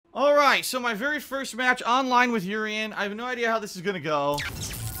Alright, so my very first match online with Urien. I have no idea how this is gonna go.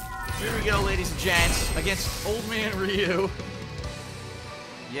 Here we go, ladies and gents, against Old Man Ryu.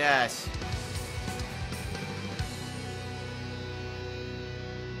 Yes.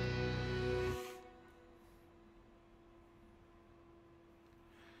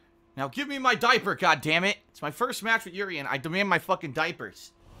 Now give me my diaper, goddammit. It's my first match with Urien. I demand my fucking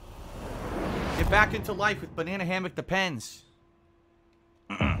diapers. Get back into life with Banana Hammock Depends.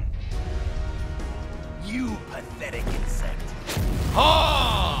 You pathetic insect.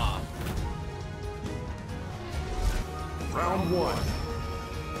 Ha! Round one.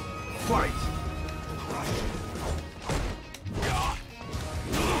 Fight.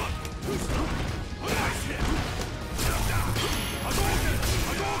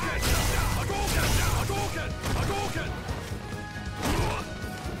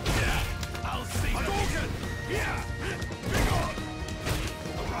 I'll see. Yeah.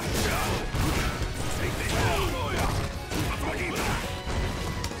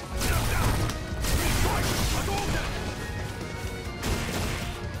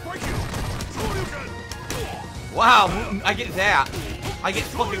 Wow, I get that. I get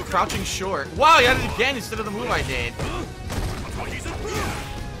fucking crouching short. Wow, I got it again instead of the move I did.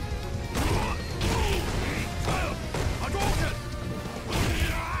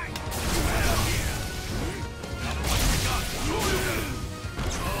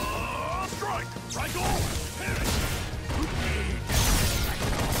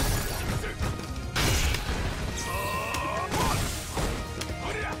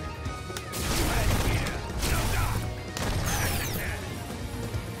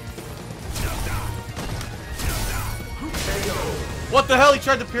 What the hell? He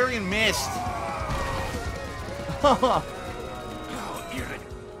tried to parry and missed.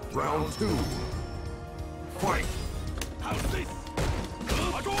 Round two. Fight.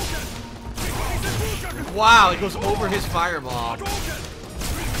 Wow, it goes over his fireball.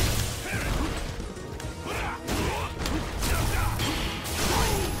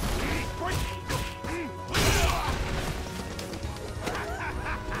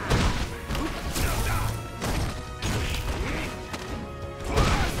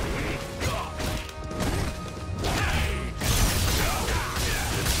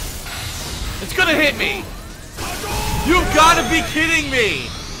 It's gonna hit me! You've gotta be kidding me!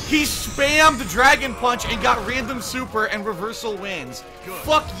 He spammed the Dragon Punch and got random super and reversal wins. Good.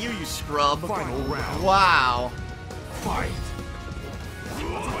 Fuck you, you scrub. Final round. Wow. Fight.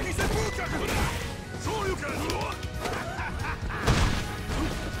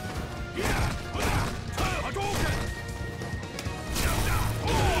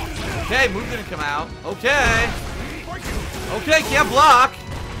 Okay, move didn't come out. Okay. Okay, can't block.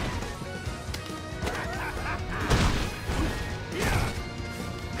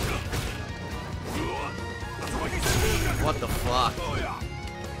 What the fuck?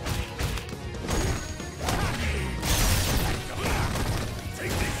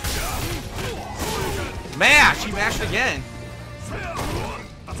 Mash! He mashed again.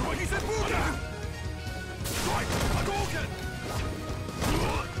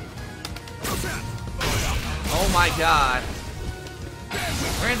 Oh my god.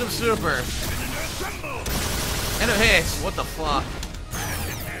 Random super. And it hits. What the fuck?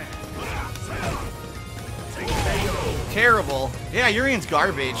 Terrible. Yeah, Urien's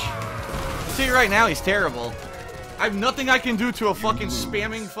garbage. I'll tell you right now, he's terrible. I have nothing I can do to a fucking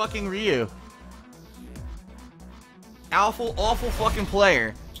spamming fucking Ryu. Awful, awful fucking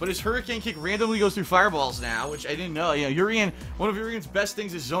player. But his Hurricane Kick randomly goes through fireballs now, which I didn't know. You know, Urien, one of Urien's best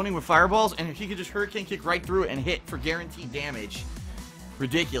things is zoning with fireballs, and if he could just Hurricane Kick right through it and hit for guaranteed damage.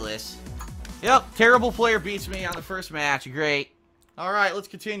 Ridiculous. Yep, terrible player beats me on the first match. Great. Alright, let's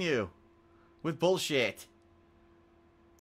continue with bullshit.